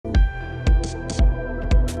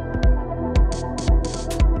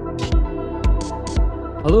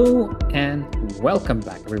Hello and welcome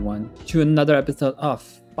back everyone to another episode of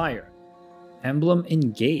Fire Emblem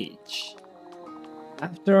Engage.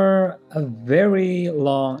 After a very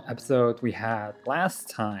long episode we had last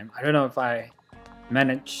time, I don't know if I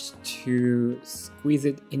managed to squeeze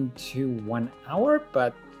it into 1 hour,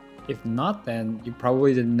 but if not, then you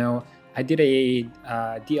probably didn't know I did a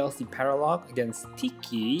DLC paralogue against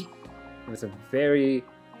Tiki. It was a very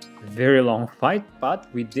long fight, but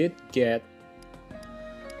we did get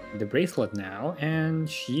the bracelet now, and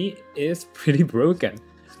she is pretty broken.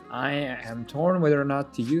 I am torn whether or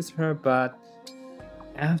not to use her, but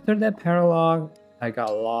after that paralogue, I got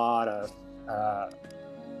a lot of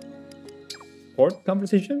support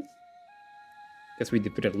conversations because we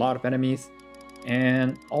defeated a lot of enemies,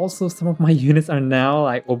 and also some of my units are now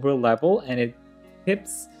like over level, and it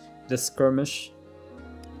tips the skirmish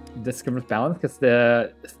balance because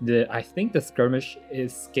I think the skirmish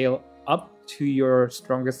is scaled up to your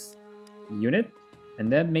strongest unit,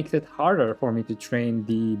 and that makes it harder for me to train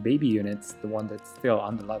the baby units, the one that's still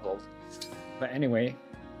under-leveled. But anyway,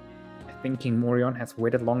 I think King Morion has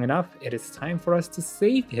waited long enough. It is time for us to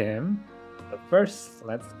save him. But first,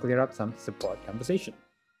 let's clear up some support conversation.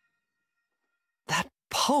 That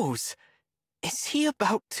pose! Is he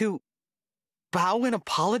about to bow in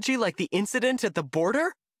apology like the incident at the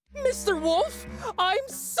border? Mr. Wolf, I'm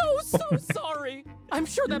so sorry. I'm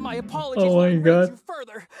sure that my apologies Oh will my enrage God. you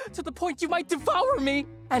further, to the point you might devour me.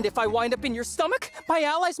 And if I wind up in your stomach, my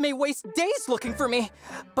allies may waste days looking for me.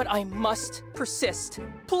 But I must persist.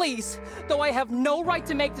 Please, though I have no right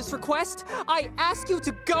to make this request, I ask you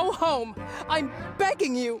to go home. I'm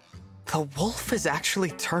begging you. The wolf is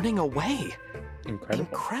actually turning away.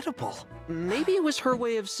 Incredible. Maybe it was her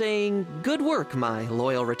way of saying, "Good work, my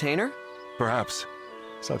loyal retainer." Perhaps.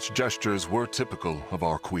 Such gestures were typical of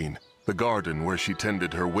our queen. The garden where she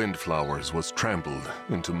tended her windflowers was trampled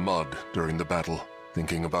into mud during the battle.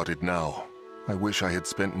 Thinking about it now, I wish I had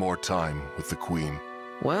spent more time with the queen.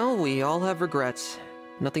 Well, we all have regrets.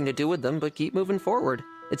 Nothing to do with them but keep moving forward.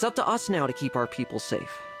 It's up to us now to keep our people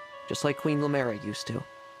safe, just like Queen Lamera used to.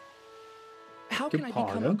 How Good can I become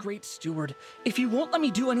a pardon? great steward if you won't let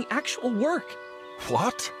me do any actual work?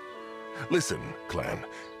 What? Listen, clan,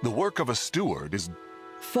 the work of a steward is...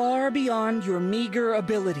 Far beyond your meager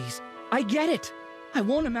abilities. I get it. I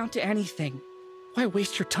won't amount to anything. Why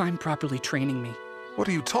waste your time properly training me? What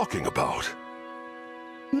are you talking about?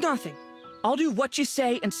 Nothing. I'll do what you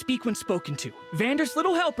say and speak when spoken to. Vander's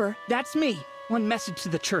little helper, that's me. One message to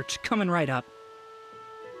the church, coming right up.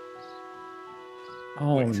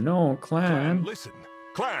 Oh Wait. no, clan. Listen,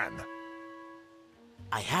 clan!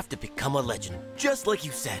 I have to become a legend, just like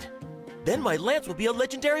you said. Then my lance will be a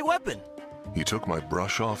legendary weapon. He took my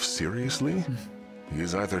brush off seriously? He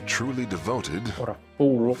is either truly devoted What a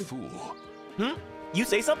or fool. a fool. You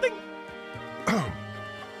say something?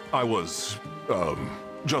 I was,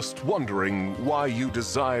 just wondering why you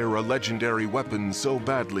desire a legendary weapon so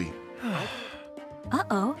badly.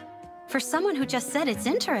 Uh-oh. For someone who just said it's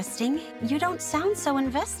interesting, you don't sound so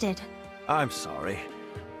invested. I'm sorry.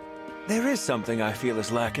 There is something I feel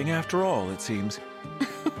is lacking after all, it seems.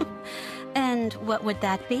 And what would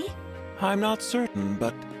that be? I'm not certain,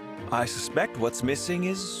 but I suspect what's missing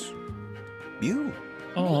is... you.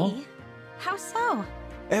 Oh, Me? How so?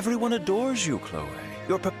 Everyone adores you, Chloe.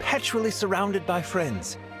 You're perpetually surrounded by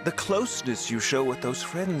friends. The closeness you show with those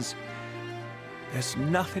friends... there's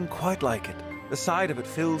nothing quite like it. The sight of it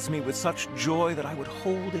fills me with such joy that I would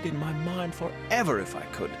hold it in my mind forever if I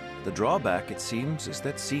could. The drawback, it seems, is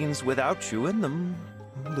that scenes without you in them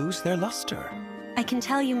lose their luster. I can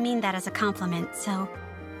tell you mean that as a compliment, so...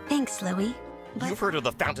 Thanks, Louie. But... You've heard of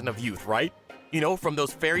the Fountain of Youth, right? You know, from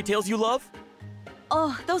those fairy tales you love?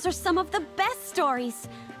 Oh, those are some of the best stories.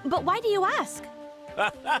 But why do you ask?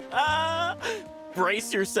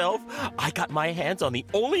 Brace yourself. I got my hands on the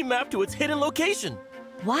only map to its hidden location.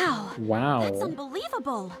 Wow. wow. That's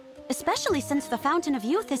unbelievable. Especially since the Fountain of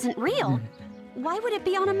Youth isn't real. Why would it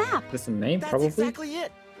be on a map? That's the name, That's probably. exactly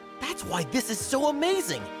it. That's why this is so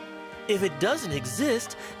amazing. If it doesn't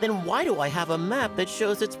exist, then why do I have a map that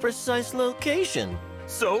shows its precise location?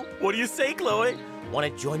 So, what do you say, Chloe?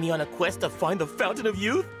 Want to join me on a quest to find the Fountain of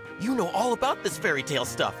Youth? You know all about this fairy tale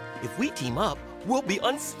stuff. If we team up, we'll be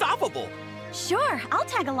unstoppable. Sure, I'll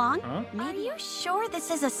tag along. Huh? Are you sure this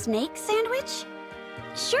is a snake sandwich?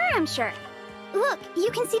 Sure, I'm sure. Look, you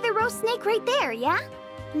can see the roast snake right there, yeah?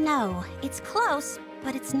 No, it's close,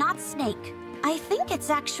 but it's not snake. I think it's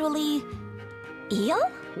actually... eel?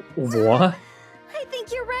 What? I think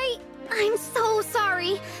you're right. I'm so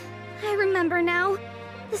sorry. I remember now.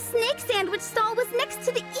 The snake sandwich stall was next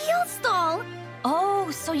to the eel stall. Oh,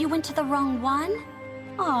 so you went to the wrong one?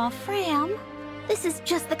 Aw, Fram. This is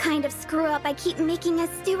just the kind of screw-up I keep making as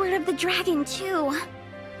steward of the dragon, too.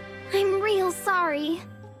 I'm real sorry.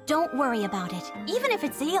 Don't worry about it. Even if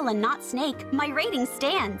it's eel and not snake, my rating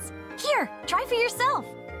stands. Here, try for yourself.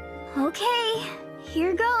 Okay,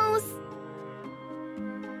 here goes.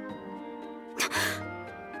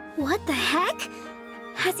 What the heck?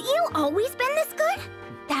 Has eel always been this good?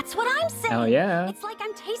 That's what I'm saying. Oh yeah. It's like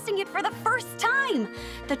I'm tasting it for the first time.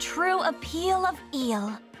 The true appeal of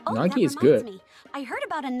eel. Oh, that Nagi is reminds good. me. I heard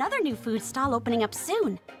about another new food stall opening up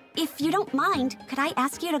soon. If you don't mind, could I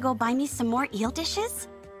ask you to go buy me some more eel dishes?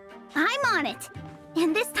 I'm on it.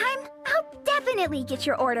 And this time, I'll definitely get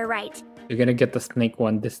your order right. You're gonna get the snake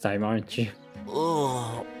one this time, aren't you?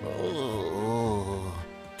 Oh,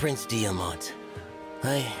 Prince Diamant.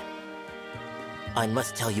 I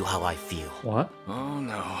must tell you how I feel. What? Oh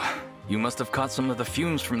no. You must have caught some of the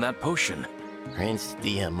fumes from that potion. Prince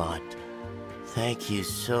Diamant, thank you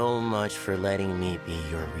so much for letting me be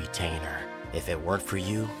your retainer. If it weren't for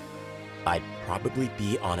you, I'd probably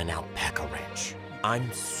be on an alpaca ranch.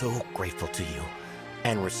 I'm so grateful to you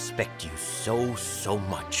and respect you so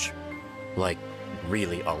much. Like,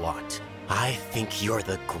 really a lot. I think you're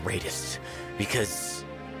the greatest because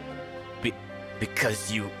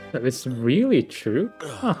you... That is really true?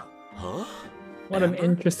 Huh. Huh? What an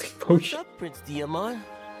interesting potion. What's up, Prince Diamant?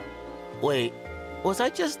 Wait, was I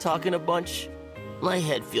just talking a bunch? My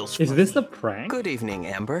head feels Is this a fuzzy. prank? Good evening,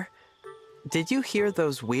 Amber. Did you hear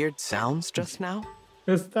those weird sounds just now?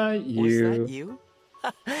 Is that you? Was that you?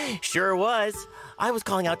 Sure was. I was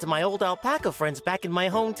calling out to my old alpaca friends back in my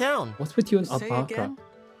hometown. What's with you and Say alpaca? again?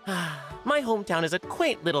 My hometown is a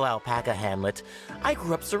quaint little alpaca hamlet. I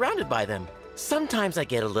grew up surrounded by them. Sometimes I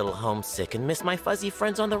get a little homesick and miss my fuzzy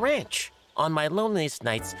friends on the ranch. On my loneliest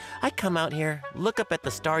nights, I come out here, look up at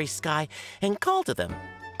the starry sky, and call to them.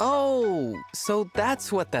 Oh, so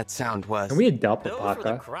that's what that sound was. Can we adopt Those were the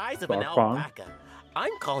alpaca? cries of to an our farm? alpaca.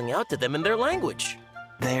 I'm calling out to them in their language.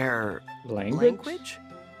 Their Language?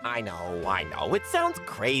 I know. It sounds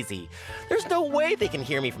crazy. There's no way they can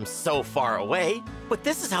hear me from so far away. But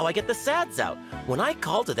this is how I get the sads out. When I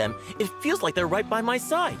call to them, it feels like they're right by my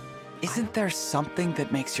side. Isn't there something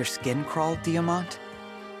that makes your skin crawl, Diamant?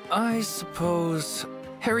 I suppose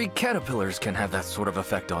hairy caterpillars can have that sort of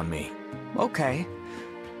effect on me. Okay.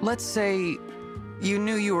 Let's say you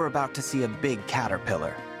knew you were about to see a big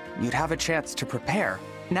caterpillar. You'd have a chance to prepare.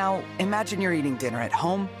 Now, imagine you're eating dinner at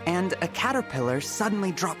home, and a caterpillar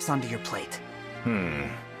suddenly drops onto your plate.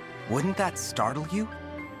 Wouldn't that startle you?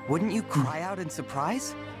 Wouldn't you cry out in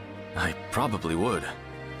surprise? I probably would.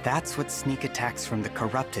 That's what sneak attacks from the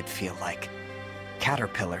corrupted feel like.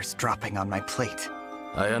 Caterpillars dropping on my plate.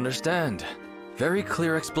 I understand. Very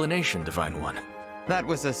clear explanation, Divine One. That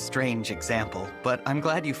was a strange example, but I'm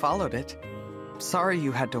glad you followed it. Sorry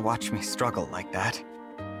you had to watch me struggle like that.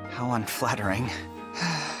 How unflattering.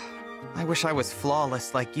 I wish I was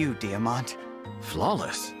flawless like you, Diamant.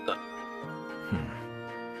 Flawless?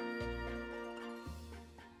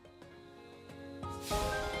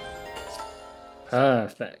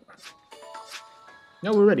 Perfect.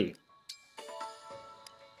 Now we're ready.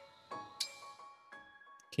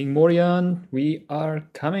 King Morion, we are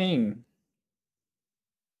coming.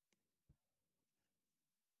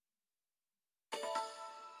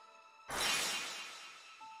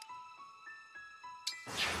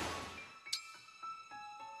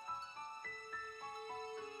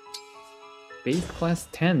 Base class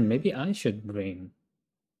 10. Maybe I should bring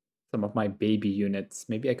some of my baby units.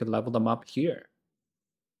 Maybe I could level them up here.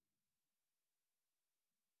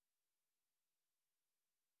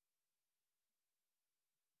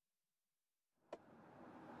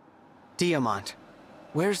 Diamant,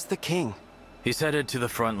 where's the king? He's headed to the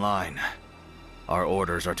front line. Our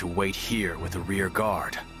orders are to wait here with the rear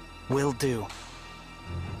guard. Will do.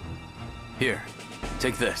 Here,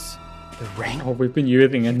 take this. The ring? Oh, we've been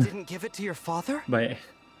using You it didn't give it to your father? by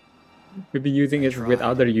we've been using it with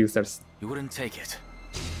other users. You wouldn't take it.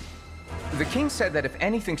 The king said that if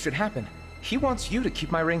anything should happen, he wants you to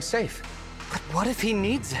keep my ring safe. But what if he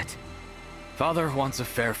needs it? Father wants a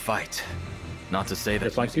fair fight. Not to say that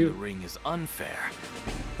Just like using you. the ring is unfair,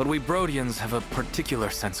 but we Brodians have a particular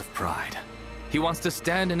sense of pride. He wants to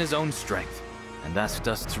stand in his own strength, and asked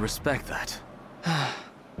us to respect that.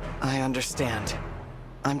 I understand.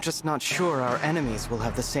 I'm just not sure our enemies will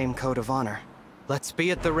have the same code of honor. Let's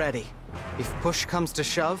be at the ready. If push comes to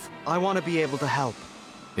shove, I want to be able to help.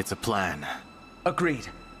 It's a plan. Agreed.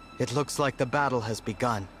 It looks like the battle has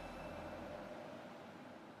begun.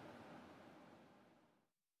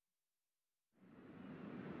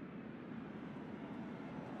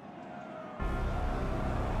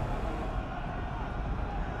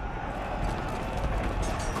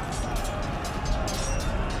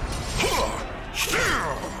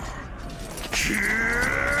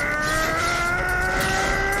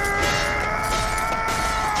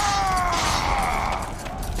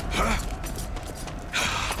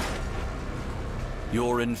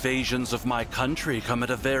 Your invasions of my country come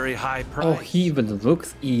at a very high price. Oh, he even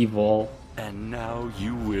looks evil. And now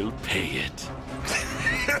you will pay it.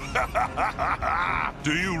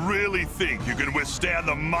 Do you really think you can withstand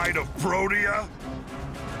the might of Protea?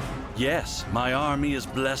 Yes, my army is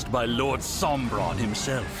blessed by Lord Sombron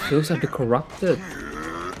himself. Those are the corrupted.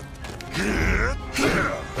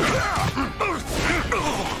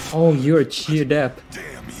 Oh, you're cheered up.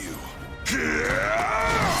 Damn you.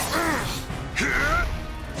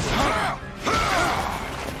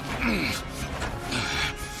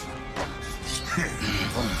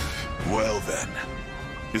 Well then,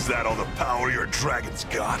 is that all the power your dragon's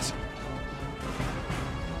got?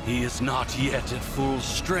 He is not yet at full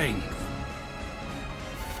strength.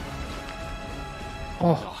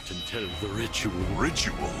 Oh. Not until the ritual.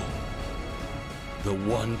 Ritual? The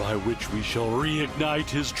one by which we shall reignite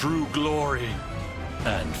his true glory.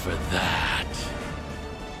 And for that,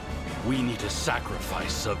 we need a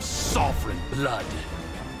sacrifice of sovereign blood.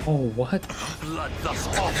 Oh, what? Blood thus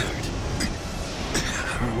offered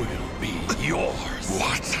will be yours.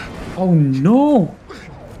 What? Oh no!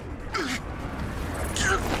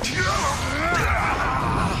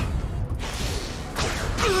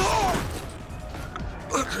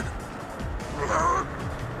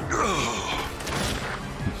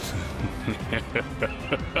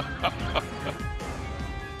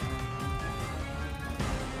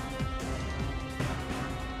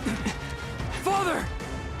 Father!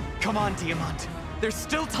 Come on, Diamant. There's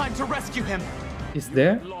still time to rescue him. Is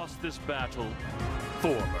there? Lost this battle,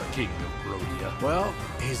 former King of Brodia. Well,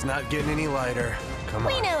 he's not getting any lighter. Come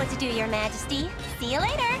on. We know what to do, Your Majesty. See you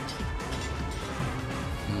later.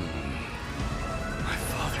 My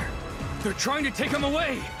father. They're trying to take him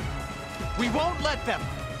away. We won't let them.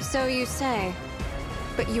 So you say,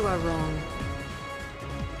 but you are wrong.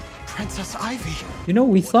 Princess Ivy. You know,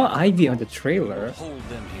 we saw Ivy on the trailer. Hold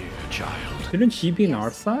them here, child. Shouldn't she be on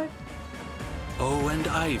our side? Oh, and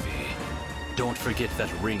Ivy. Don't forget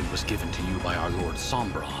that ring was given to you by our Lord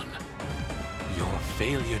Sombron. Your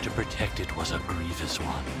failure to protect it was a grievous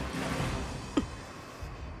one.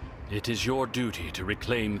 It is your duty to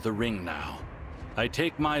reclaim the ring now. I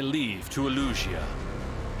take my leave to Elysia.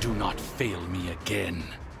 Do not fail me again.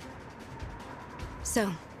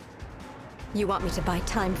 So, you want me to buy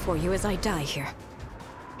time for you as I die here?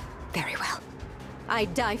 Very well. I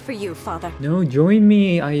die for you, Father. No, join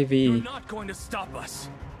me, Ivy. You're not going to stop us.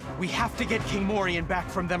 We have to get King Morion back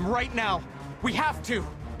from them right now. We have to.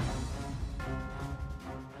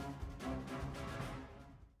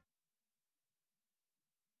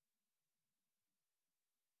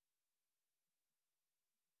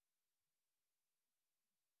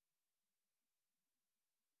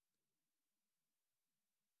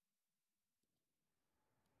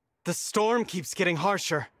 The storm keeps getting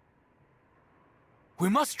harsher. We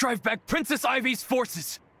must drive back Princess Ivy's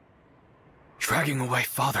forces! Dragging away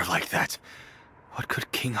Father like that. What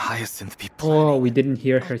could King Hyacinth be planning? Oh, we didn't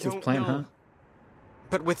hear Hershey's plan, huh?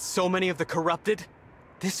 But with so many of the corrupted,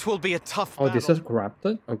 this will be a tough Oh, battle. this is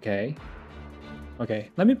corrupted? Okay.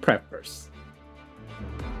 Okay, let me prep first.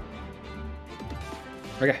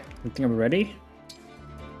 Okay, I think I'm ready.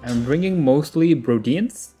 I'm bringing mostly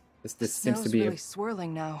Brodians. This seems to be really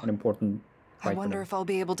swirling now. an important fight. I wonder if I'll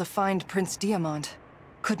be able to find Prince Diamant.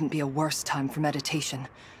 Couldn't be a worse time for meditation.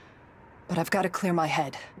 But I've got to clear my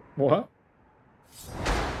head. What?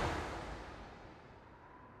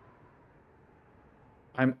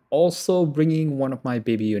 I'm also bringing one of my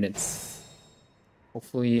baby units.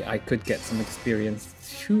 Hopefully I could get some experience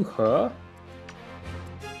to her.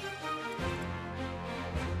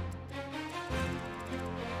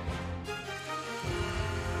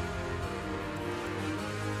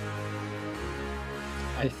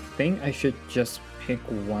 I think I should just pick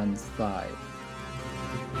one side.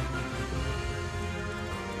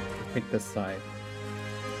 Pick this side.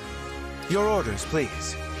 Your orders,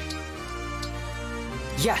 please.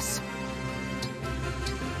 Yes.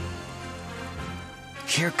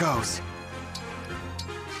 Here goes.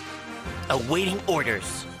 Awaiting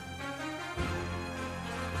orders.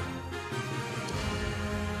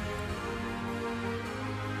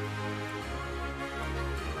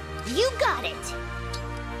 You got it.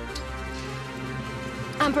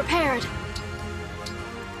 I'm prepared.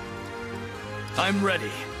 I'm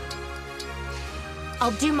ready.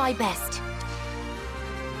 I'll do my best.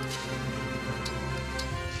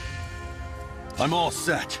 I'm all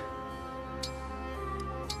set.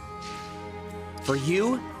 For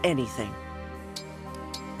you, anything.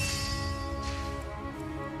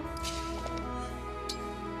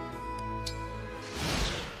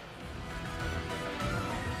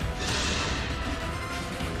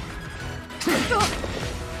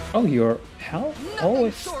 Oh, your health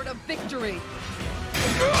always. Short of victory.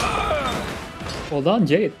 Well done,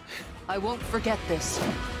 Jade. I won't forget this.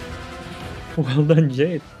 Well done,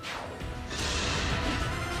 Jade.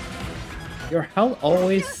 Your health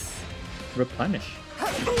always replenish.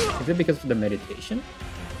 Is it because of the meditation?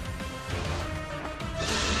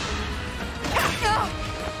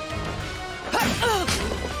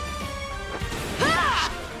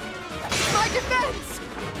 My defense!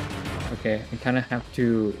 Okay, I kind of have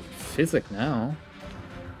to physic now.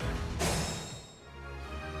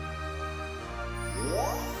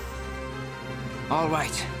 All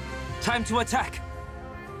right, time to attack.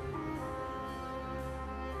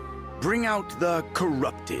 Bring out the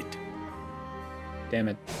corrupted. Damn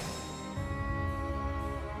it.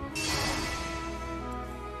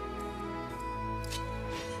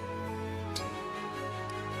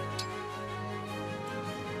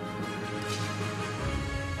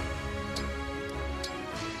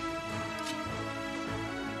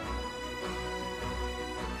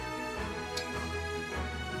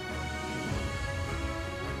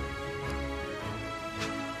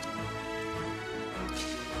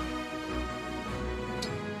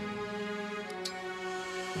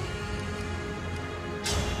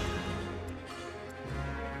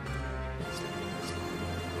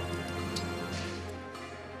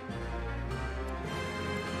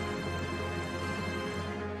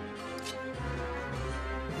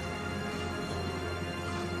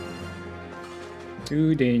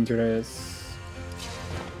 Too dangerous.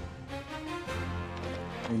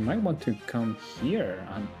 We might want to come here,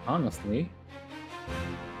 honestly.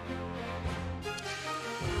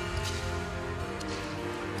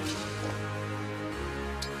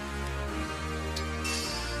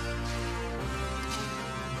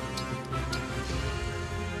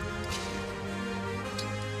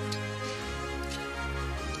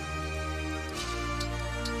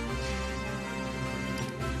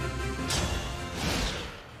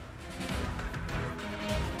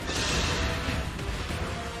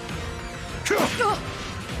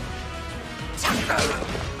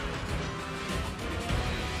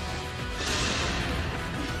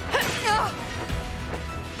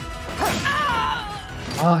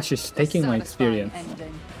 Ah, she's taking my experience.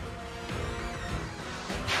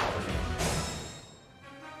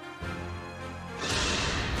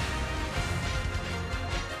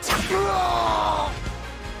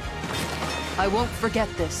 I won't forget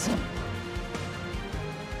this.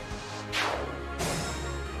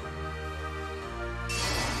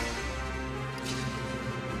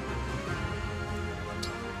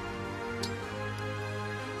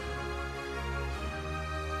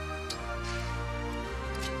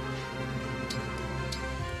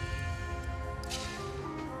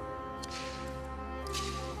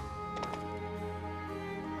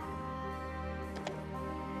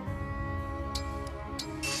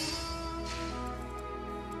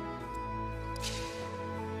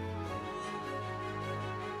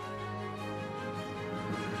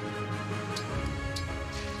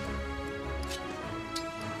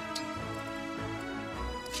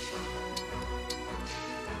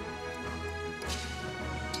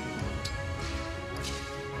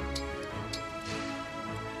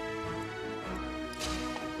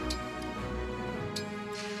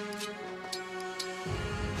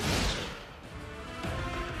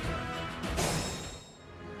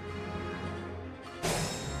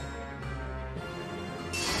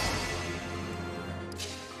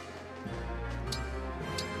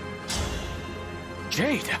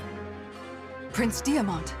 Jade! Prince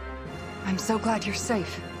Diamant, I'm so glad you're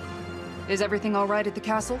safe. Is everything all right at the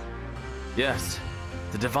castle? Yes,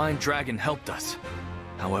 the Divine Dragon helped us.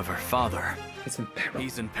 However, Father... He's in peril.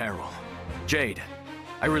 He's in peril. Jade,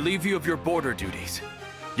 I relieve you of your border duties.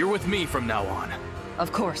 You're with me from now on.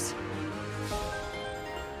 Of course.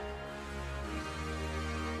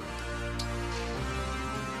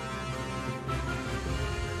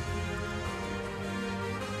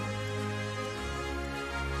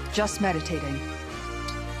 Just meditating.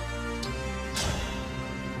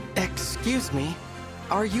 Excuse me,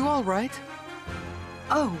 are you all right?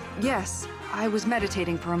 Oh, yes. I was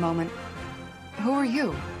meditating for a moment. Who are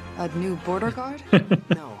you? A new border guard?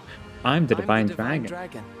 No. I'm the Divine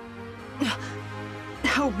Dragon.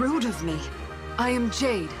 How rude of me. I am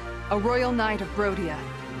Jade, a royal knight of Brodia.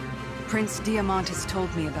 Prince Diamant has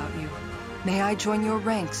told me about you. May I join your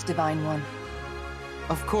ranks, Divine One?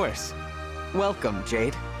 Of course. Welcome,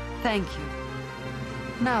 Jade. Thank you.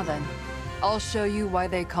 Now then, I'll show you why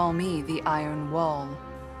they call me the Iron Wall.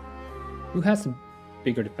 Who has a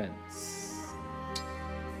bigger defense?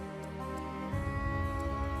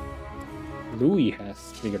 Louis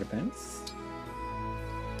has bigger defense.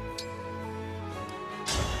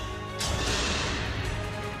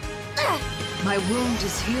 My wound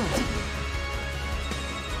is healed.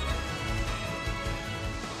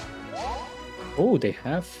 Oh, they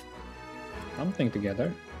have something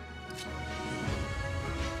together.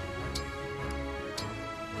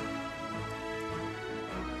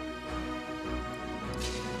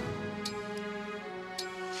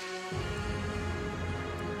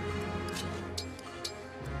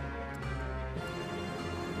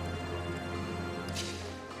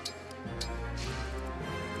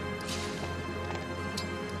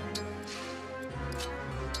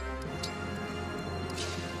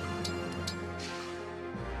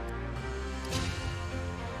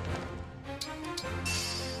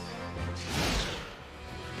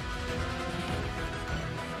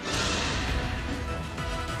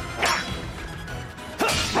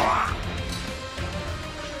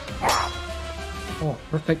 Oh,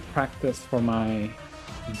 perfect practice for my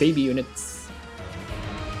baby units.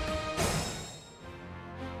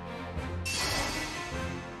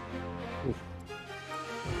 Oof.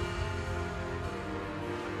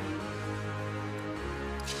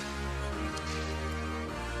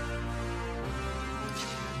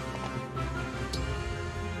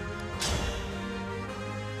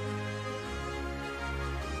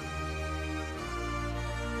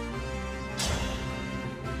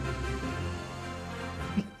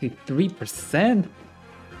 %.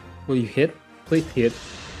 Will you hit? Please hit.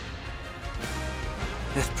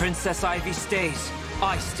 If Princess Ivy stays,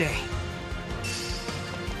 I stay.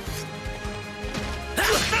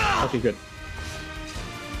 Okay, good.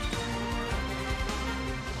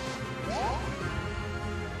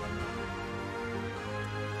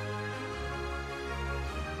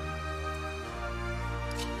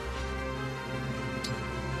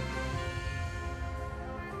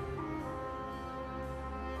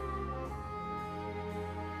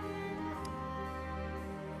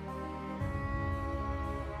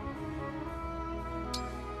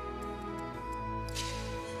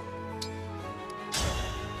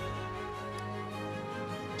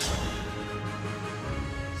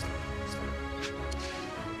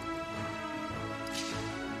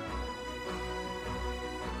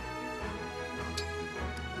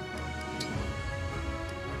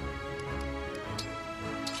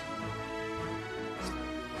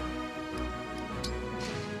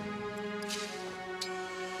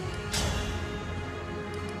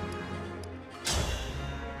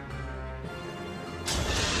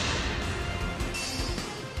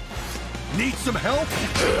 Need some help?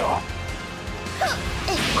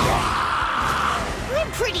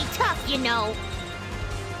 I'm pretty tough, you know.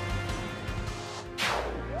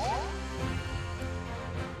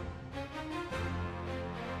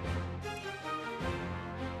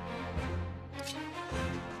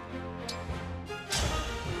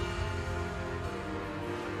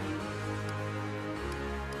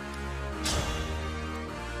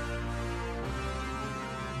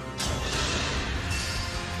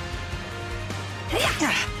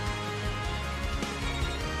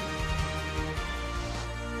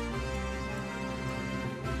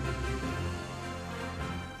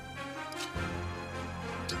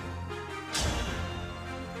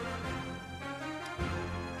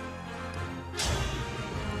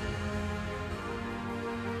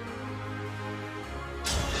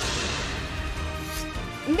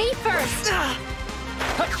 Me first!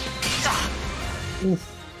 Oof,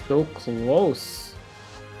 so close.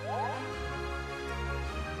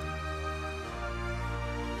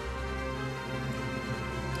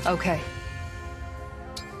 Okay.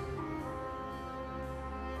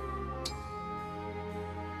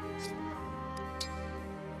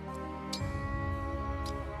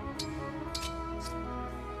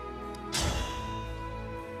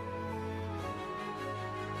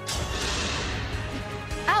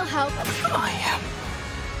 I'll help. I am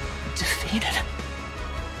defeated.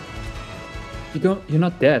 You're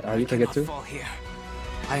not dead, are you, Tagetsu? Fall here.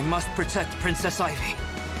 I must protect Princess Ivy.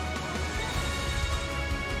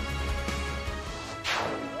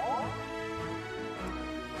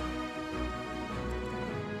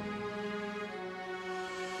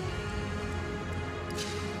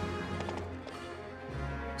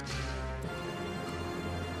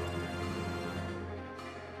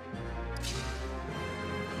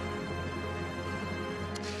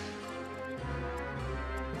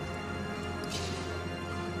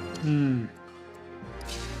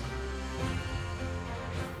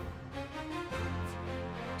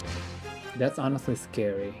 That's honestly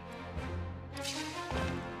scary.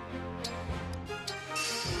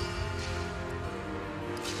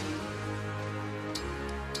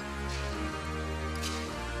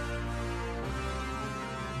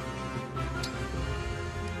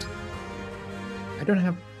 I don't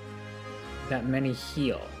have that many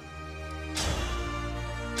heal.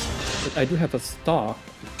 But I do have a stock,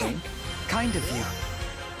 I think. Kind of you.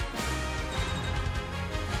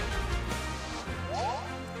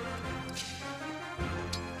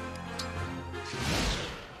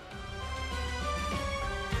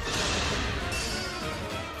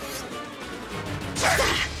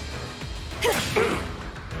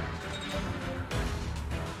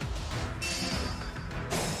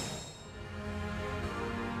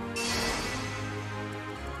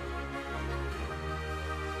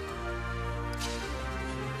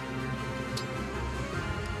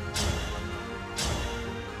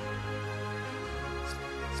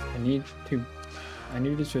 I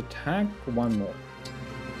need to attack one more.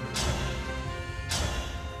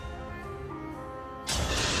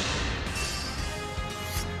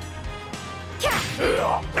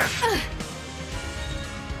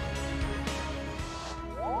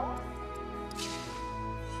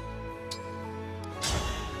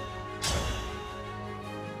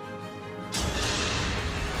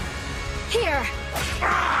 Here!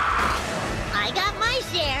 I got my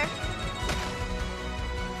share!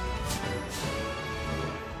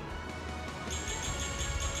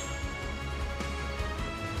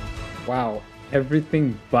 Wow,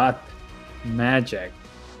 everything but magic.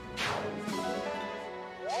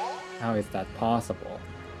 How is that possible?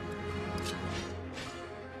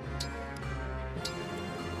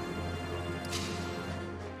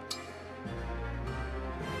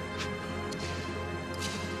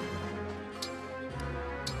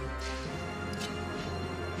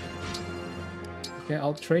 Okay,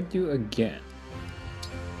 I'll trade you again.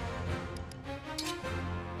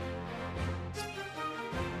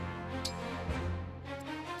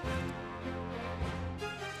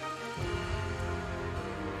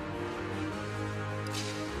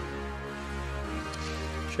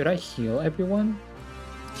 Should I heal everyone?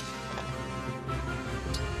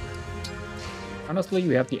 Honestly,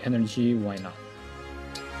 we have the energy, why not?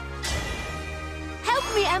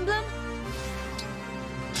 Help me, Emblem!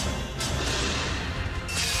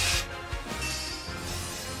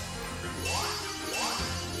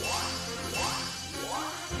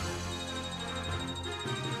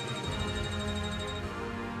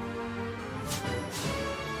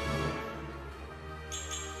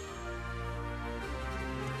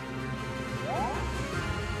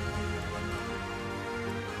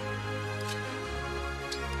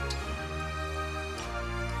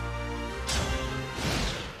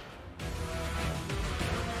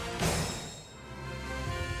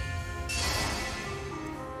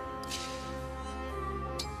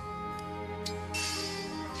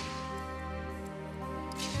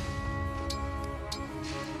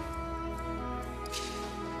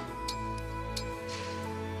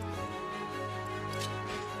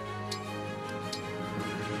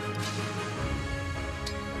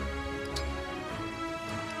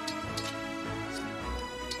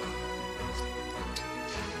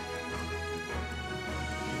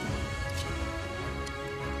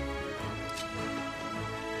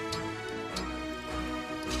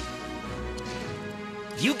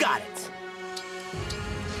 You got it!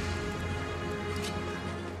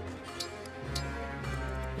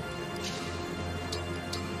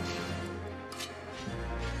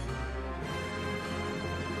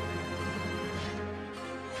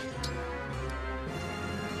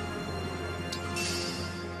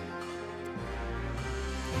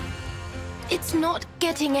 It's not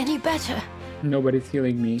getting any better. Nobody's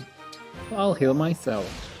healing me. I'll heal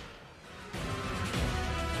myself.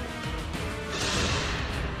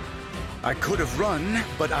 I could have run,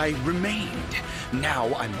 but I remained.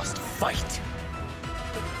 Now I must fight.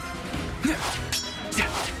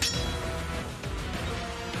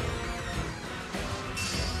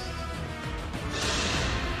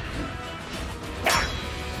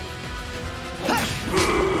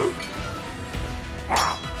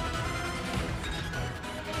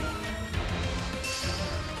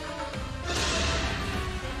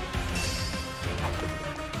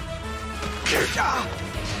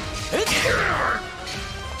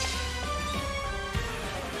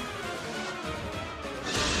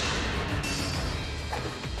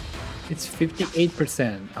 It's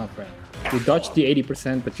 58%, Alfred. You dodged the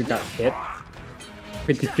 80%, but you got hit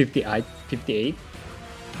with the 58.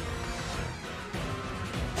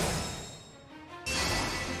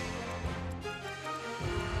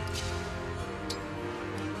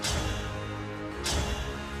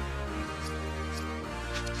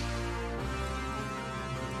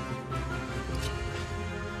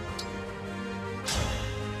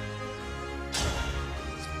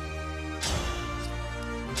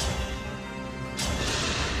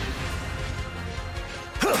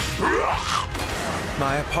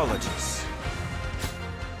 My apologies.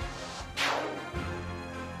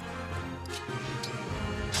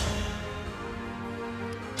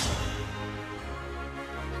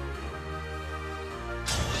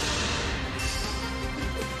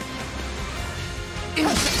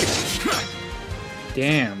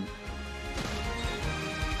 Damn.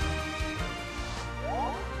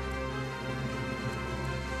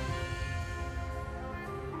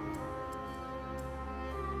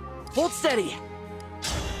 Hold steady.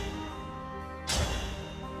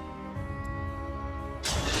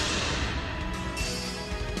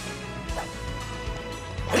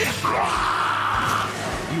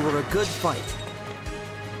 You were a good fight.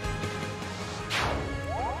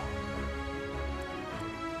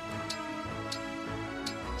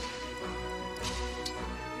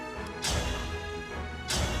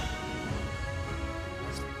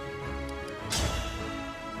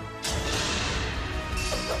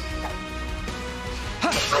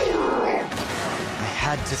 I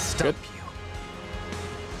had to stop you.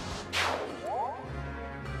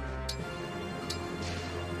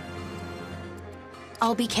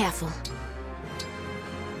 I'll be careful.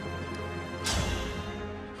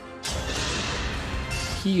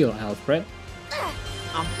 Heal, Alfred.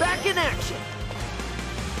 I'm back in action.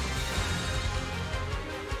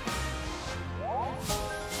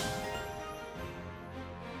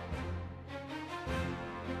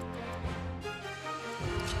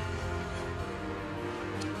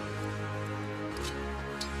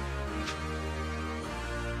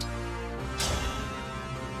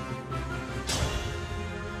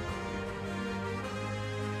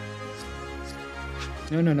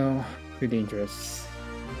 No. Too dangerous.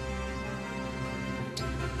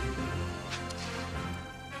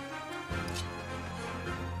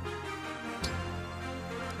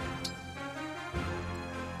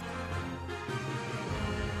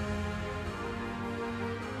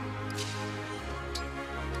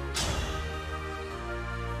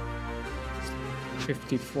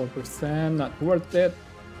 %, not worth it.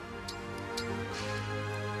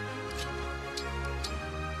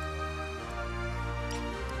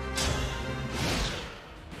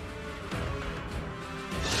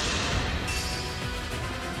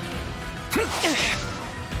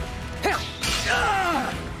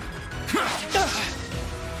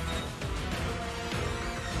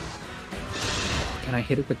 Can I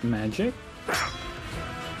hit it with magic?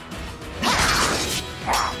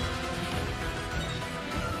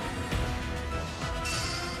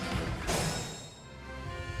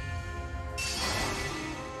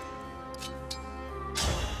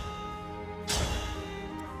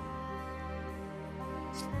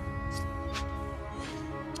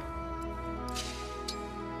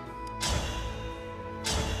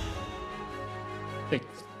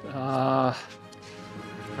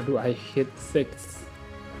 How do I hit 6?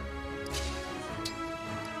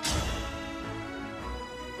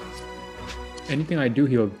 Anything I do,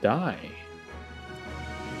 he'll die.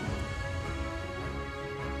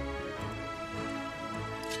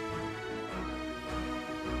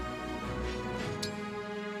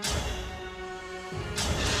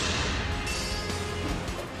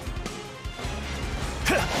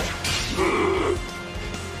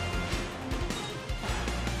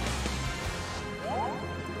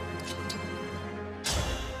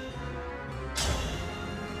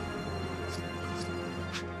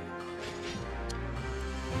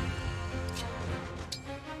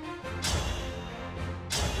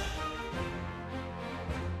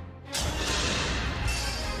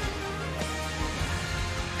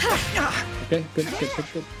 Okay,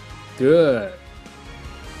 good. Good.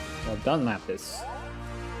 Well done, Lapis.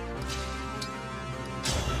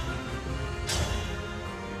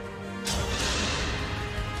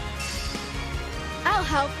 I'll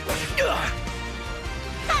help.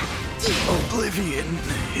 Oblivion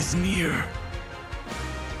is near.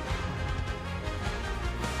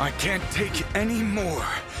 I can't take any more.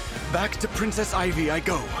 Back to Princess Ivy I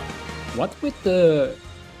go. What with the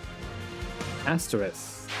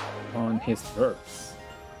asterisk on his verbs?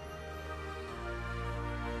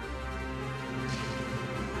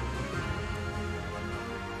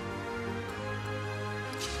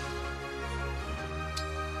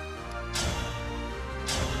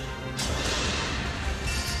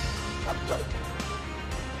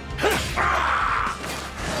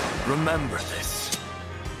 Remember this.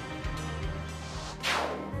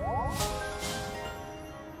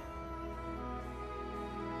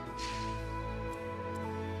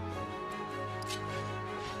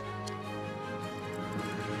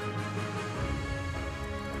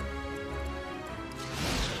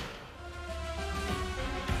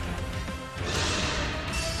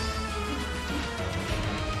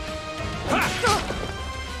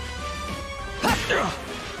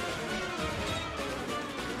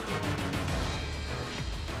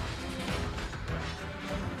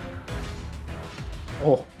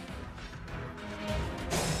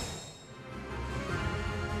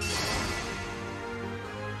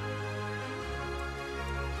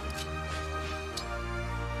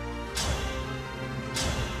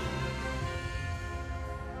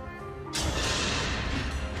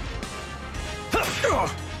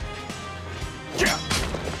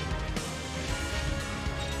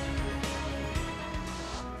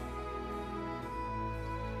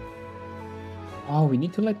 Oh, we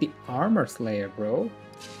need to let the armor slayer, bro.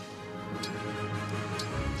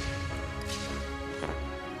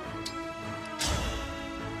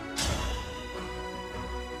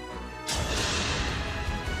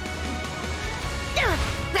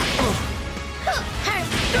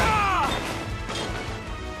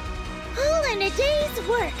 All in a day's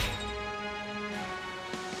work.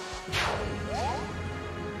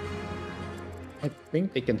 I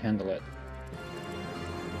think they can handle it.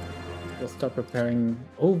 We'll start preparing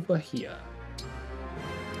over here.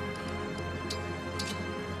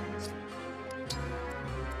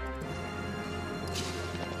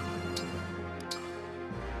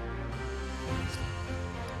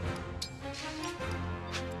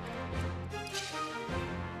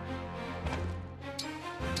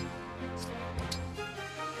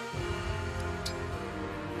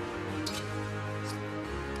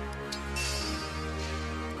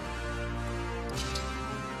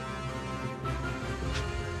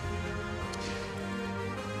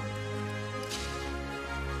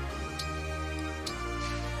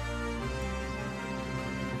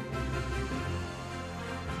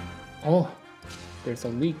 Oh, there's a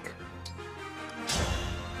leak.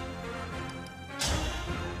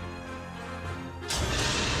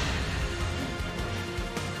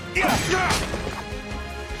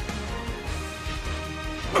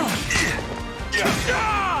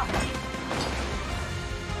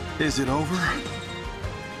 Is it over?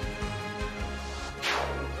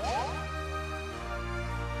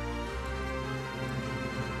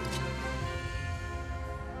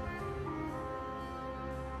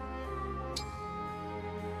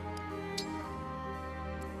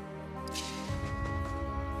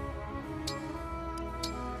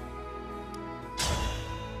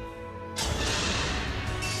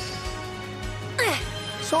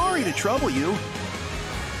 Sorry to trouble you.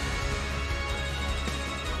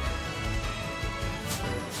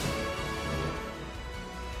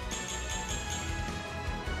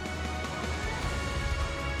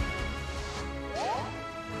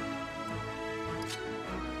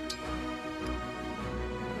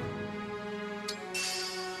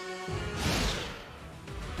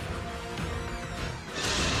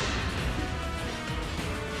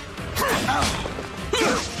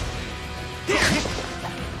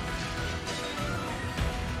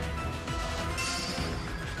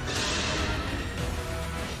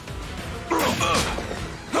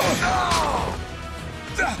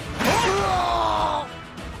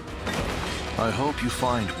 I hope you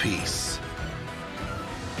find peace.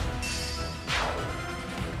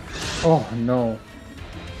 Oh no.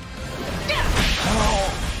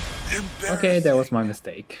 Okay, that was my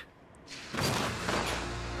mistake.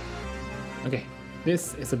 Okay,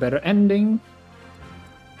 this is a better ending.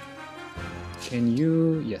 Can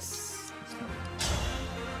you... yes.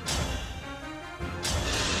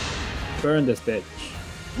 Burn this bitch.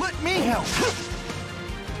 Let me help.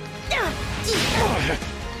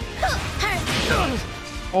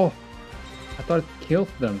 Oh, I thought it killed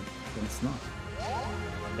them, but it's not.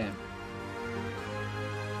 Damn.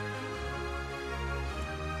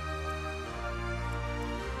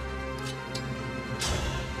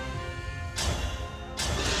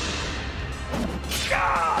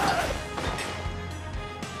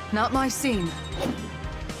 Not my scene.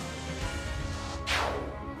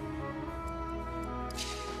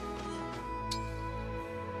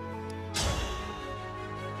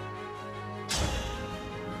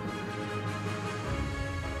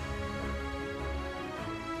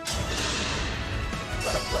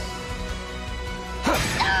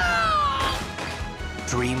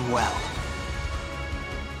 Dream well.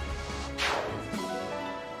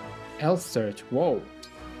 L search, whoa.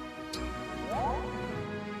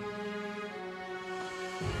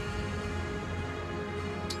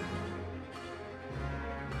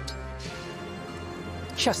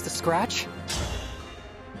 Just a scratch.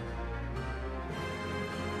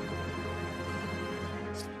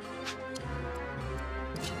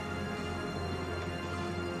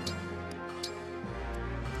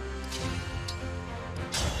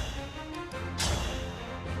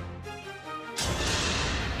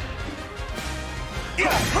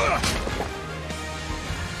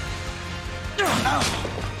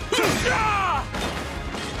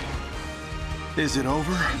 Is it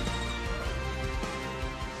over?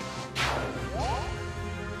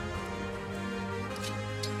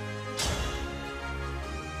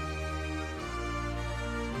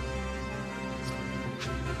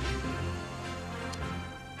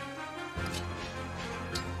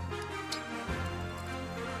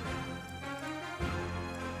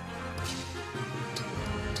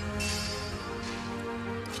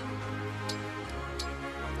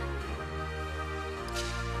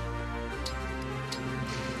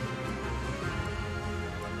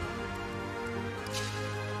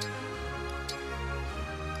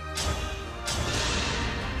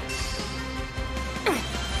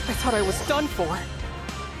 thought I was done for.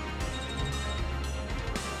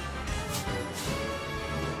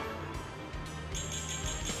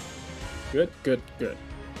 Good, good, good.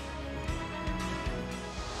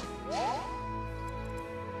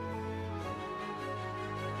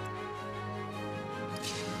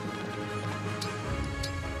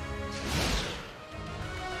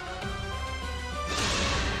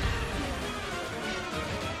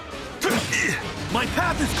 My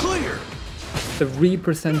path is clear!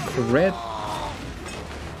 3% crit.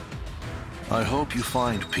 I hope you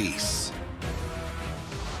find peace.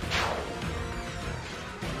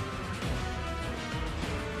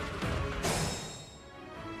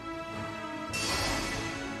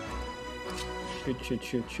 Shoot, shoot,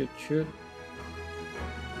 shoot, shoot, shoot.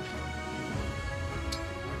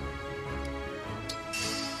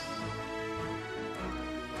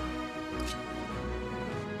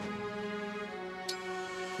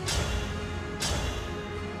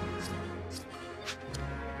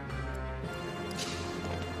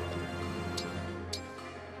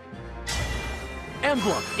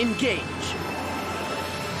 Emblem Engage.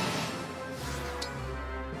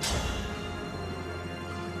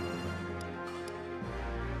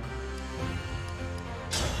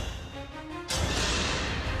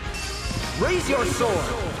 Raise your sword.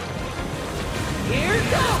 Here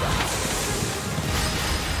goes.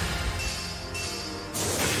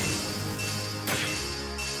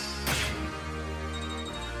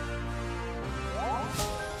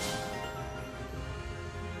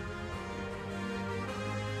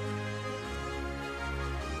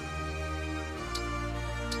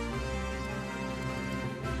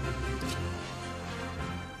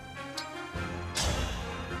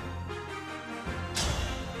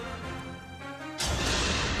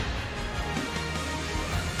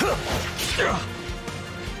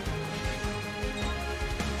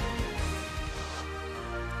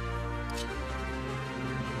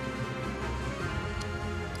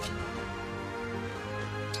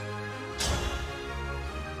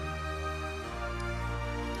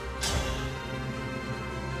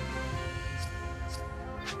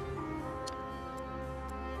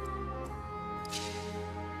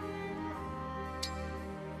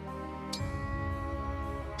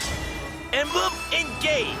 Emblem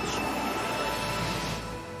Engage!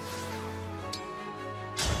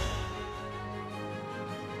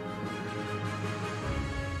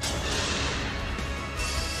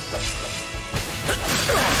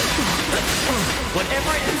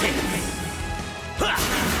 Whatever it takes!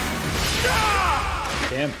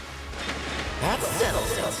 Damn. That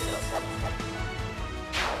settles it.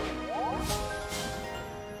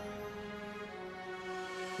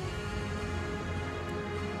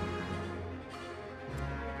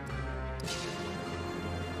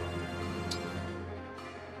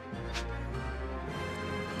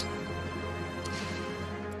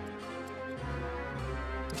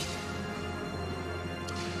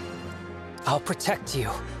 I'll protect you.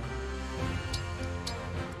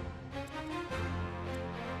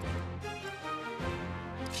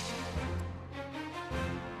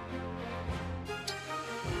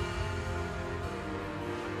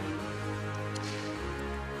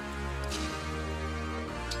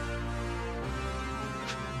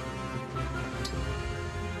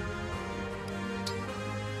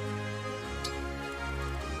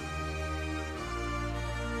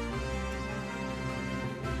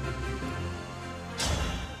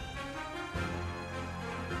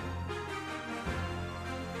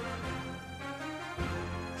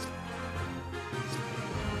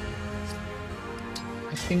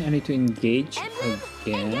 I think I need to engage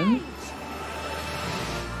again.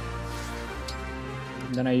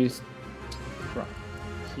 And then I use from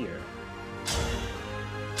here.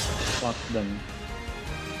 Block them.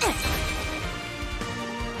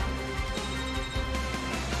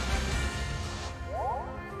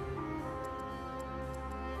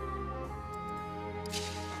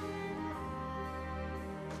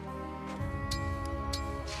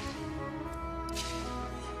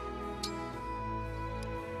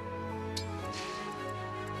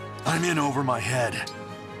 I'm in over my head.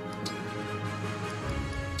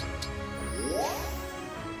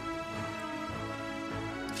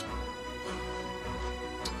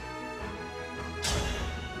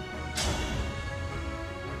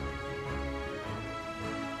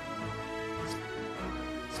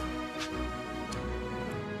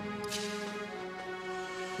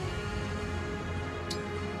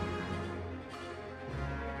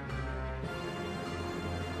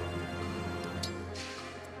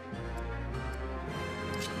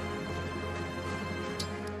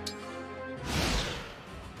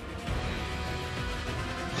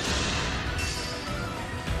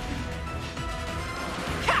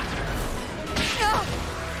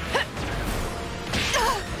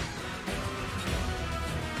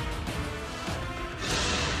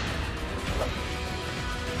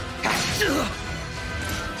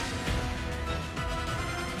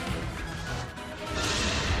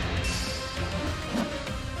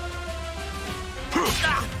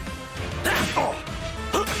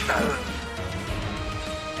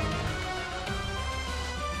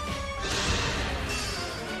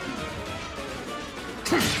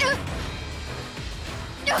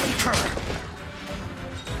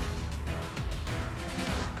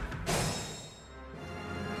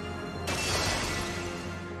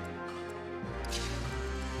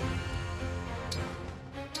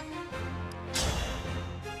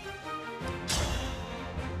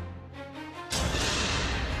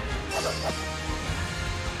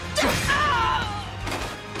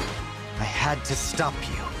 I had to stop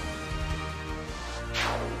you.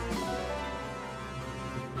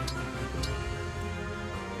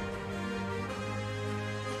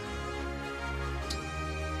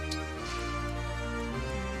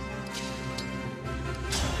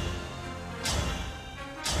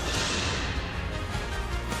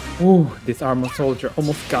 Ooh, this armor soldier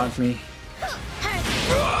almost got me.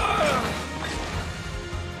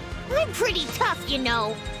 I'm pretty tough, you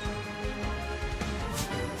know.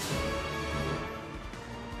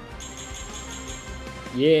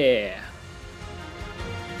 Yeah.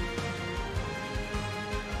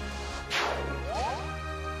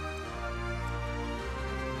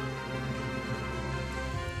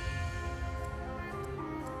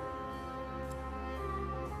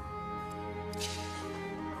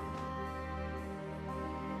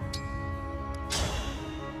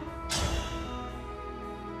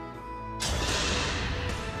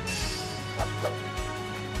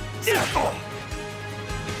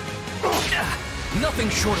 Nothing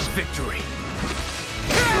short of victory.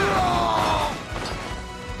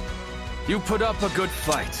 You put up a good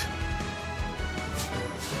fight.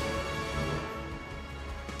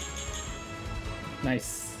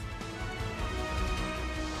 Nice.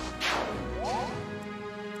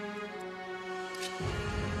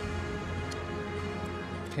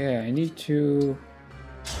 Okay, I need to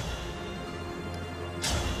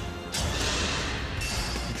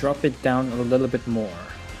drop it down a little bit more.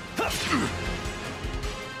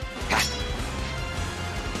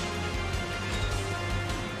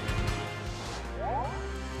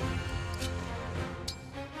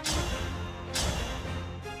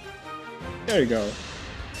 There you go.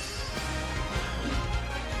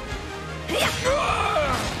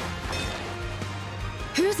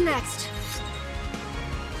 Who's next?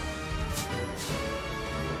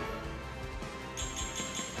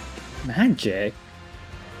 Magic?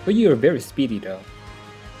 But you're very speedy though.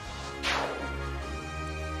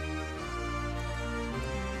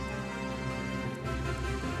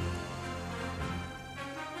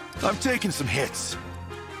 I'm taking some hits.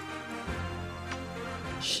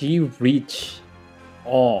 She reached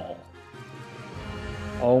all.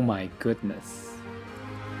 Oh my goodness.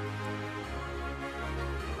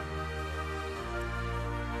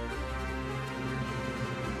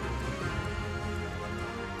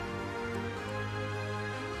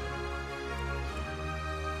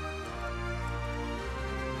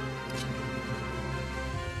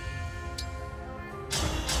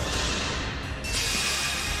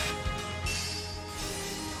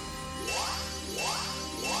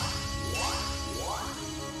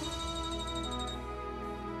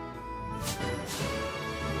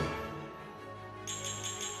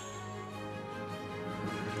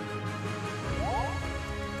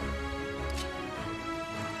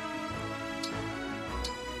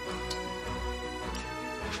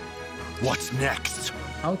 What's next?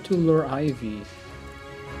 How to lure Ivy.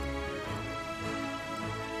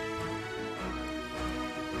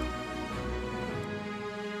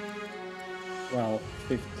 Well,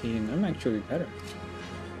 15. I'm actually better.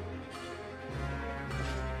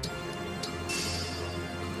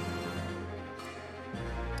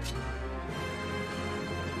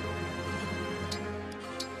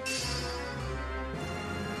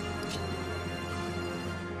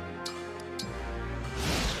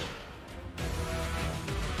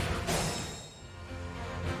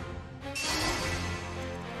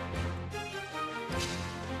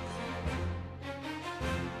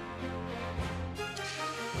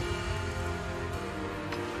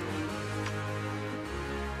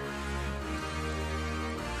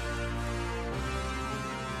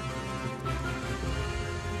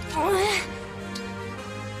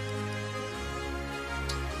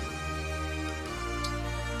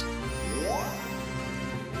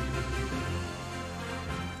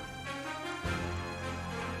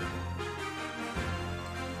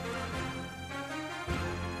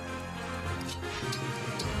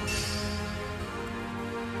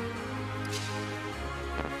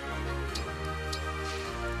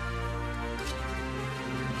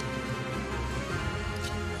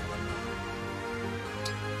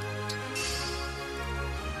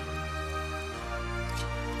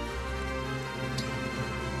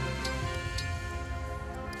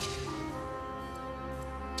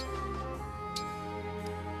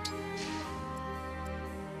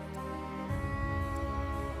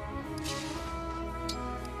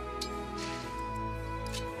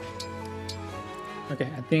 Okay,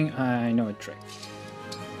 I think I know a trick.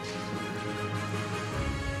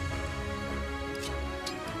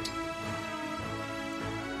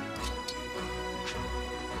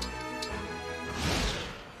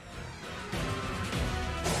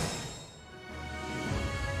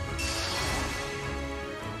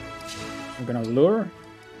 I'm gonna lure.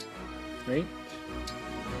 Great.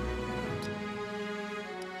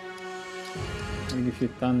 I'm gonna give you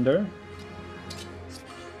thunder.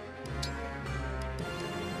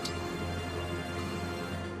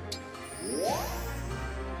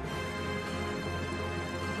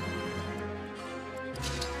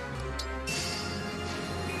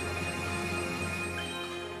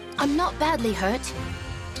 I'm not badly hurt.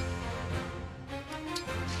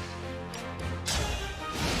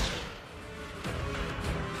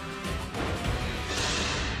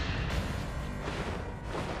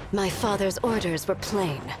 My father's orders were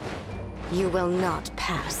plain. You will not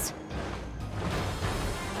pass.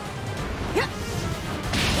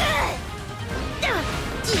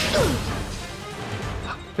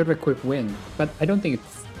 Bit of a quick win, but I don't think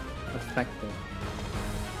it's effective.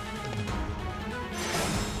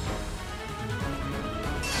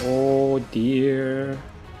 Oh dear.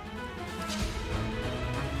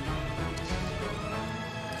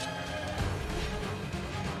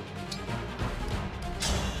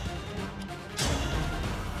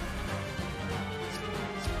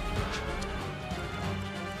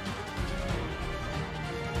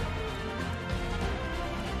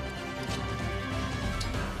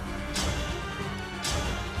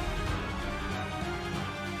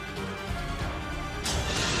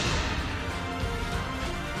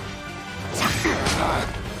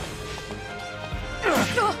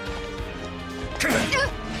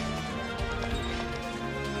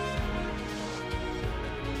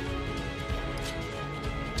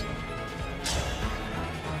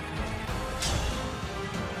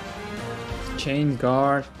 Chain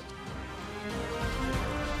guard.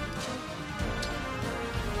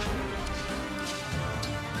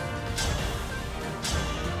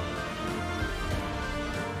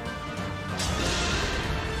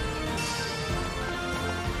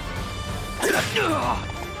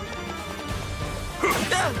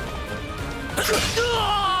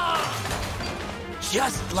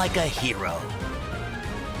 Just like a hero.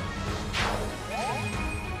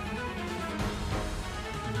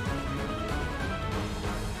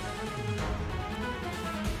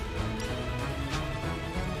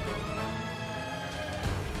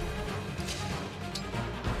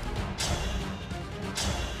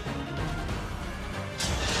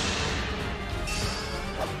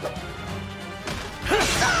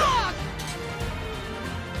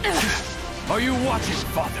 Are you watching,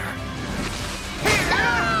 Father?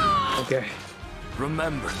 Okay.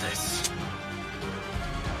 Remember this.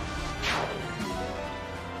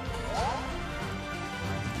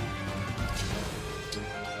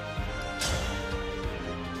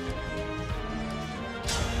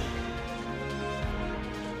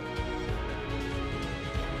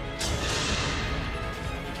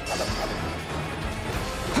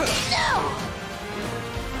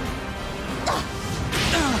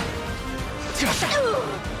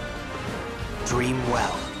 Dream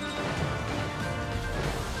well.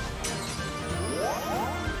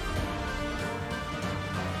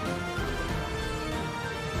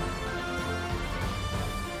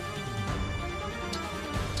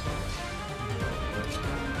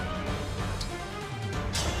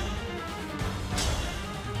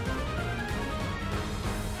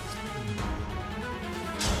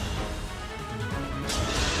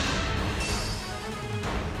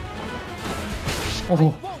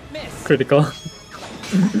 Oh, critical.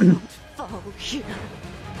 Oh, here.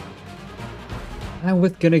 I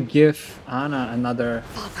was gonna give Anna another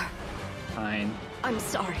Father. fine. I'm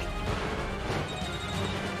sorry.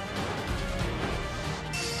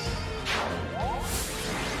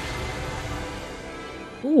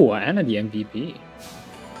 Ooh, Anna the MVP.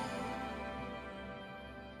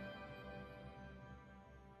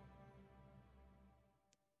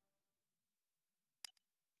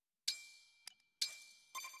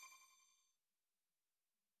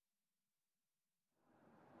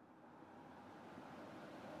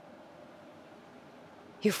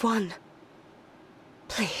 You've won.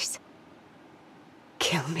 Please.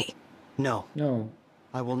 Kill me. No. No.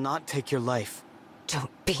 I will not take your life.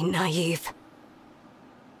 Don't be naive.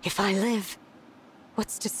 If I live,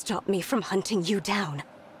 what's to stop me from hunting you down?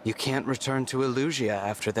 You can't return to Elusia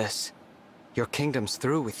after this. Your kingdom's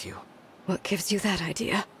through with you. What gives you that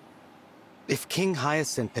idea? If King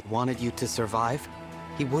Hyacinth had wanted you to survive,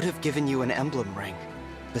 he would have given you an emblem ring.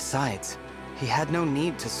 Besides, he had no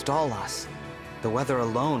need to stall us. The weather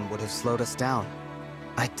alone would have slowed us down.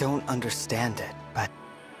 I don't understand it, but...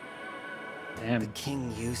 Damn. The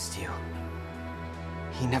king used you.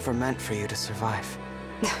 He never meant for you to survive.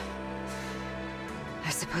 I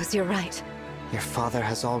suppose you're right. Your father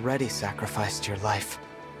has already sacrificed your life.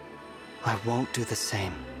 I won't do the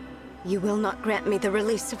same. You will not grant me the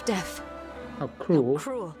release of death. How cruel. How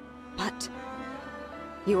cruel. But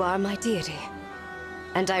you are my deity,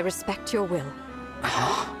 and I respect your will.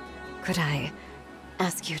 Could I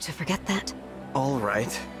ask you to forget that? All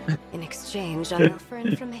right. In exchange, I'll offer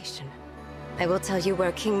information. I will tell you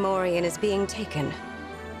where King Morion is being taken,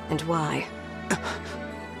 and why.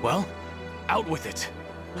 Well, out with it.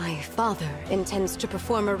 My father intends to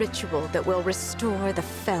perform a ritual that will restore the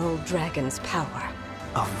Fell Dragon's power.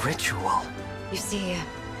 A ritual? You see,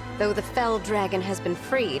 though the Fell Dragon has been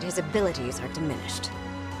freed, his abilities are diminished.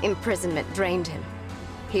 Imprisonment drained him.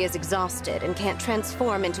 He is exhausted and can't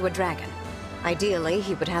transform into a dragon. Ideally,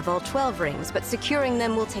 he would have all 12 rings, but securing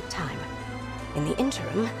them will take time. In the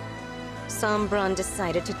interim, Sombron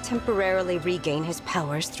decided to temporarily regain his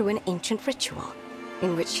powers through an ancient ritual,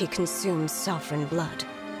 in which he consumes sovereign blood.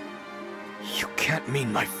 You can't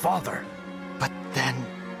mean my father. But then,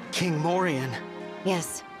 King Morion...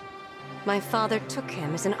 Yes. My father took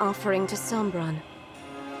him as an offering to Sombron.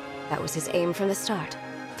 That was his aim from the start.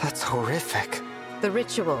 That's horrific. The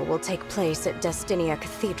ritual will take place at Destinia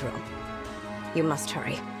Cathedral. You must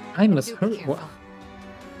hurry. I must hurry? What?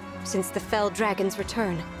 Since the Fell Dragon's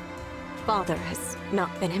return, Father has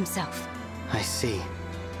not been himself. I see.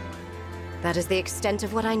 That is the extent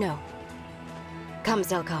of what I know. Come,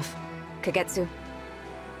 Zelkov. Kagetsu.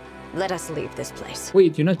 Let us leave this place.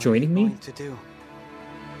 Wait, you're not joining me? To do?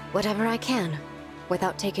 Whatever I can,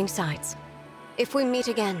 without taking sides. If we meet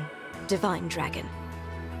again, Divine Dragon,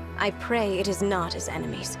 I pray it is not as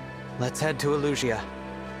enemies. Let's head to Elusia.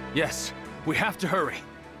 Yes, we have to hurry.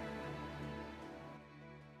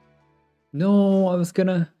 No, I was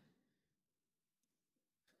gonna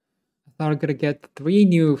get 3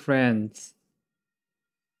 new friends.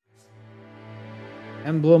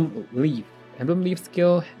 Emblem Leaf. Emblem Leaf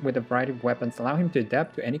skill with a variety of weapons allow him to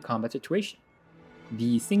adapt to any combat situation.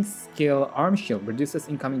 The Sync skill Arm Shield reduces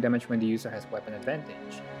incoming damage when the user has weapon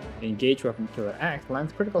advantage. The Engage weapon Killer Axe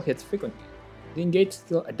lands critical hits frequently. The Engage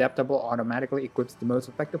skill Adaptable automatically equips the most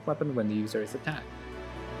effective weapon when the user is attacked.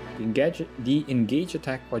 The Engage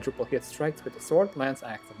attack quadruple hit strikes with the sword, lance,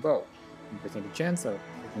 axe, and bow, increasing the chance of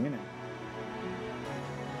hitting an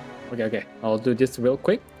enemy. Okay, I'll do this real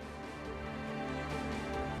quick.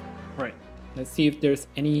 Alright, let's see if there's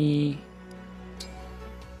any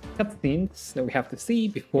cutscenes that we have to see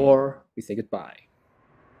before we say goodbye.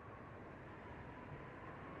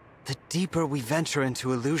 The deeper we venture into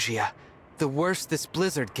Elusia, the worse this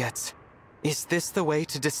blizzard gets. Is this the way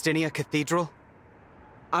to Destinia Cathedral?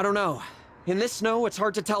 I don't know. In this snow, it's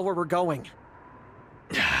hard to tell where we're going.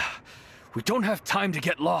 We don't have time to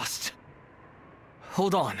get lost.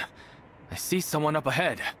 Hold on. I see someone up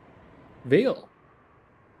ahead. Veil.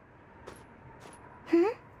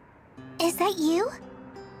 Is that you?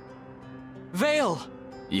 Veil!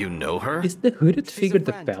 You know her? Is the hooded figure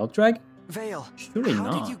the Fell Dragon? Veil, Surely how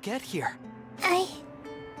not. did you get here?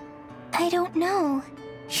 I don't know.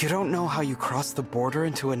 You don't know how you crossed the border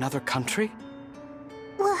into another country?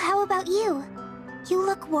 Well, how about you? You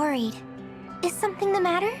look worried. Is something the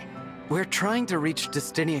matter? We're trying to reach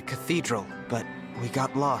Destinia Cathedral, but we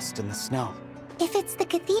got lost in the snow. If it's the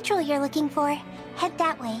cathedral you're looking for, head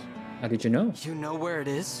that way. How did you know? You know where it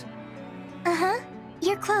is? Uh-huh.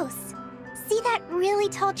 You're close. See that really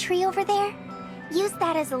tall tree over there? Use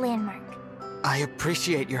that as a landmark. I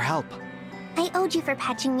appreciate your help. I owed you for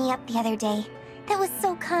patching me up the other day. That was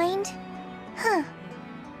so kind. Huh.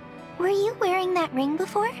 Were you wearing that ring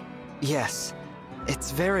before? Yes.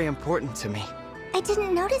 It's very important to me. I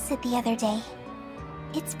didn't notice it the other day.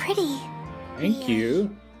 It's pretty. Thank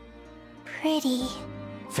you. Pretty.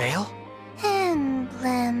 Veil?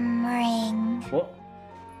 Emblem Ring. What?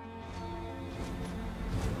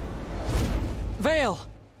 Veil!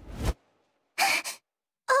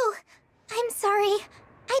 Oh, I'm sorry.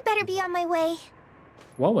 I better be on my way.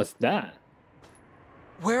 What was that?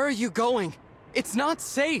 Where are you going? It's not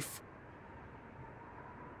safe!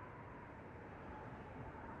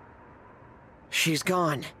 She's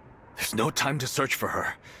gone. There's no time to search for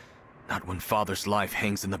her. Not when Father's life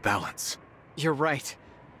hangs in the balance. You're right.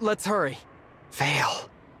 Let's hurry. Veil.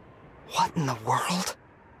 What in the world?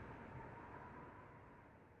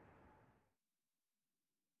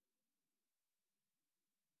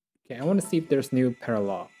 Okay, I want to see if there's new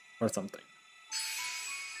paralogue or something.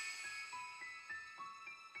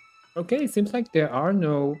 Okay, seems like there are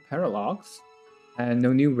no paralogs. and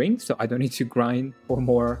no new rings, so I don't need to grind for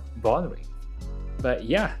more bond rings. But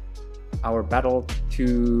yeah, our battle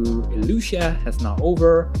to Elyos has now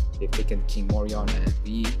over. They've taken King Morion and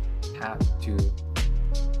we have to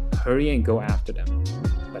hurry and go after them.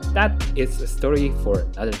 But that is a story for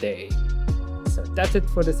another day. So that's it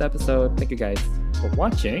for this episode. Thank you guys for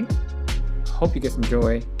watching. Hope you guys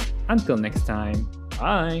enjoy. Until next time,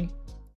 bye!